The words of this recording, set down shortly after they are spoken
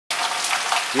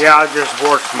Yeah, I just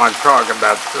washed my truck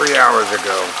about 3 hours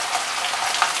ago.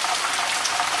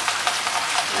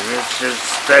 And it's just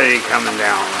steady coming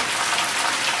down.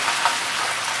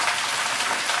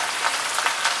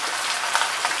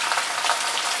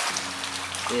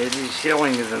 Yeah, these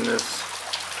ceilings in this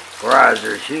garage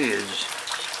are huge.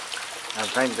 I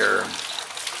think they're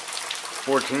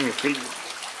 14 feet.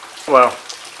 Well,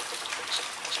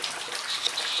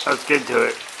 let's get to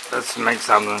it. Let's make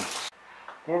something.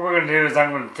 What we're going to do is I'm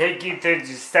going to take you through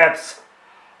the steps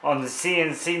on the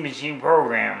CNC machine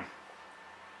program.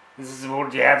 This is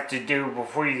what you have to do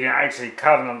before you can actually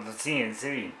cut on the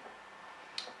CNC.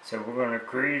 So we're going to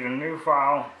create a new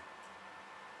file.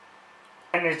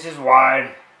 And it's just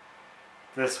wide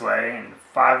this way and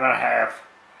 5.5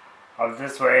 of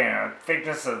this way and a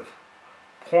thickness of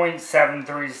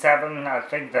 0.737. I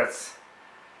think that's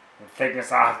the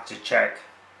thickness. I'll have to check.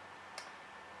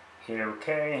 Hit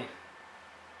OK.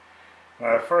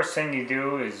 Now the first thing you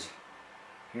do is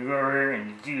you go over here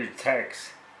and you do your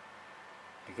text,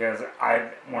 because I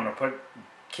want to put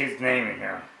kid's name in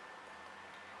here.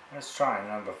 Let's try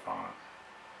another font.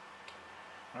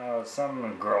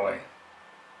 Something girly.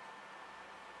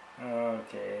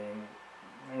 Okay,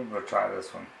 maybe we'll try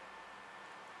this one.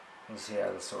 Let's see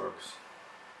how this works.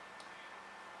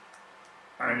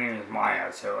 Our name is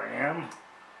Maya, so M-Y-A.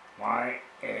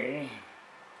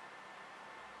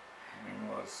 And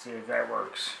we'll see if that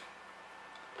works.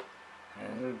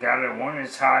 And we've got it 1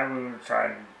 inch high. We're going to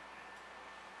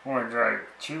try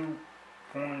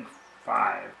 2.5.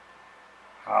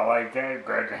 Highlight that,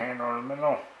 grab the handle in the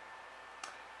middle.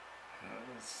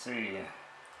 Let's see.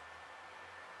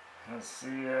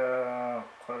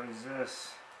 Close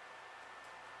this.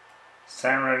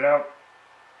 Center it up.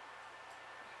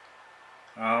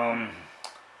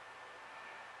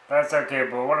 That's okay,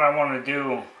 but what I want to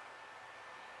do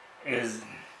is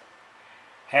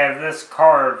have this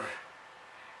carved,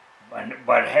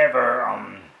 but have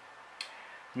our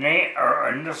name or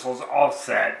initials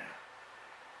offset.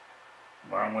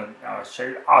 I'll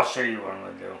show you what I'm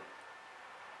going to do.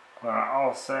 I'm going to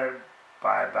offset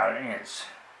by about 1 inch.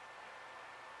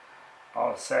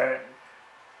 Offset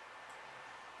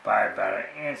by about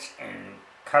 1 inch and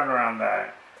cut around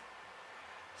that.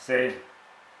 See?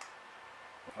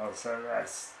 So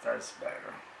that's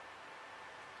better.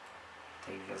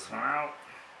 Take this one out.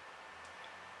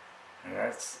 And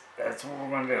that's what we're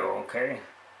going to do, okay?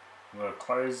 I'm going to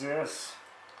close this.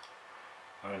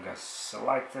 I'm going to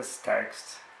select this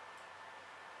text.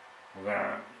 We're going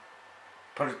to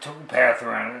put a toolpath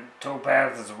around it.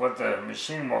 Toolpath is what the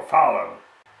machine will follow.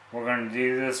 We're going to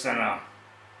do this in a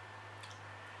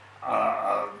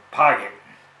pocket,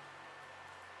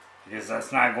 because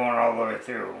that's not going all the way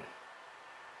through.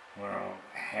 We're going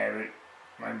to have it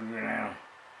maybe go down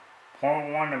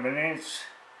 0.1 of an inch.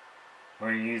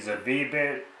 We're going to use a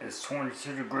V-bit. It's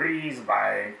 22 degrees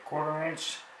by 1/4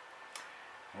 inch.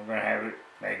 We're going to have it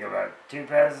make about 2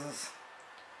 passes.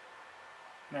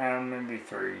 Now maybe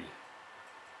 3.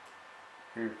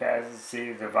 3 passes. See,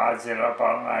 it divides it up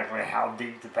automatically how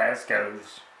deep the pass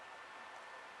goes.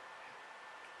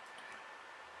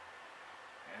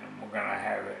 And we're going to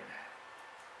have it.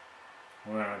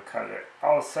 We're going to cut it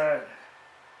offset.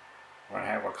 We're going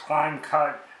to have a climb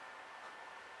cut.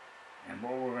 And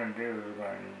what we're going to do is we're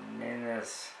going to name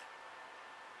this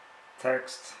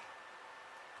text.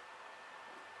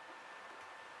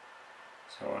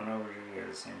 So I know what it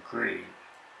is and create.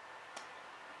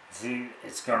 See,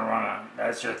 it's going to run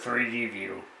that's your 3D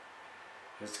view.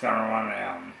 It's going to run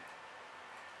a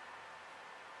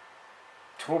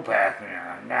toolpath in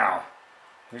there. Now,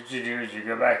 what you do is you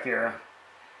go back here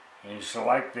and you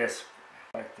select this,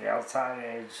 like the outside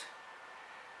edge.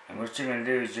 And what you're going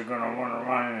to do is you're going to want to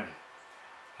run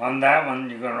on that one.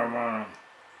 You're going to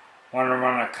want to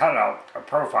run a cutout, a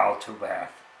profile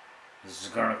toolpath. This is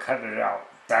going to cut it out.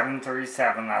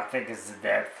 737, I think, is the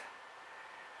depth.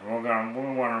 And we want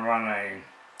to run a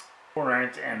 1/4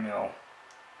 inch end mill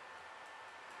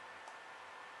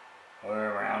all the way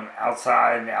around,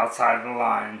 outside of the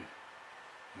line.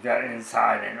 You got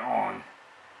inside and on.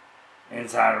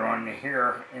 Inside run to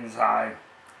here, inside,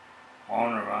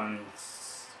 on the run,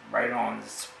 right on.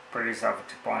 It's pretty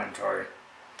self-explanatory.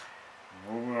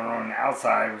 We're going to run the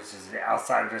outside, which is the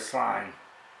outside of this line.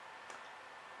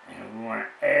 And we want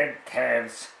to add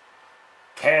tabs.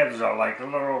 Tabs are like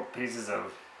little pieces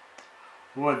of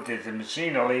wood that the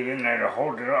machine will leave in there to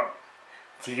hold it up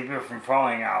to keep it from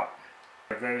falling out.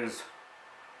 If those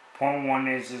 0.1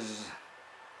 inches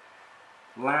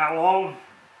long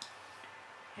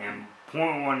and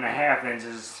 1.5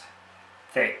 inches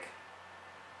thick.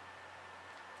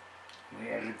 We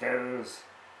added those.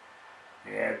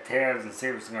 We added at tabs and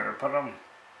see what's going to put them.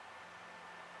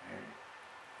 And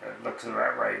that looks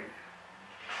about right.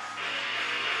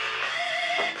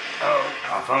 Oh,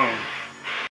 my phone.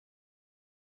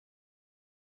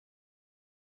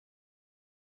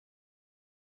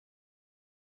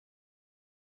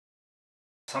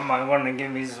 Somebody wanted to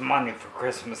give me some money for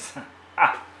Christmas.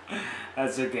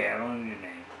 That's okay, I don't need a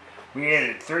name. We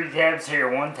added 3 tabs here,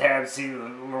 1 tab, see the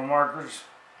little markers?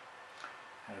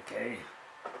 Okay.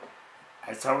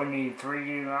 That's all we need,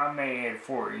 3, I may add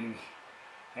 4. You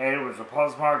add it with a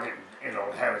plus mark,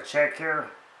 it'll have a check here.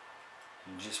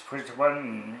 You just push the button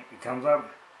and it comes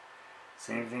up.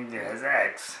 Same thing that has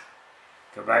X.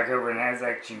 Go back over and has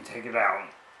X, you can take it out.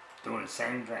 Doing the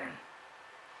same thing.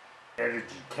 Edit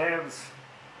your tabs.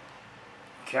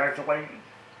 Calculate.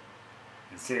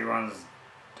 And see it runs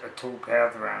a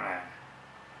toolpath around that.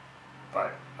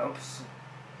 But, oops.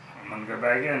 I'm going to go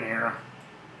back in here.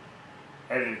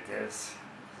 Edit this.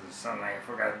 This is something I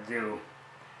forgot to do. I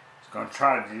was going to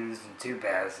try to do this in 2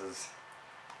 passes.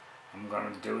 I'm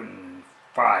going to do it in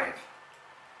 5.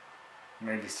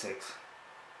 Maybe 6.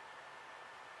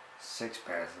 6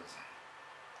 passes.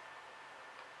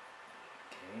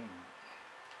 Okay.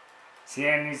 See,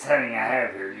 any setting I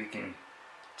have here, you can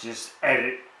just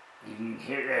edit. You can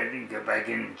hit edit and go back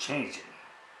in and change it.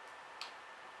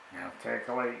 Now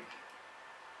calculate.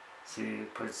 See,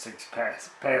 put 6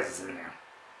 passes in there.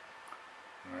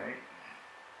 Alright.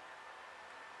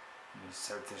 Let me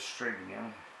set this straight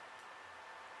again.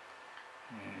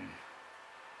 And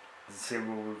let's see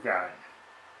what we've got.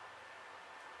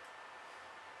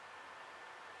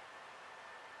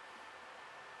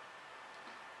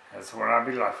 That's what I'll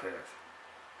be left with.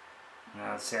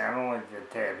 Now see, I don't like the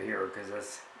tab here because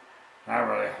it's not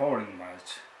really holding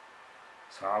much.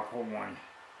 So I'll put one.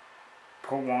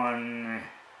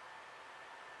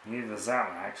 Neither is that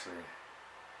one actually.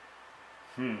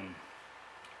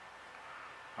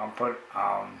 I'll put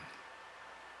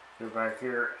go back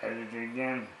here, edit it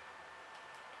again.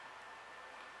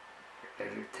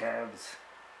 Edit tabs.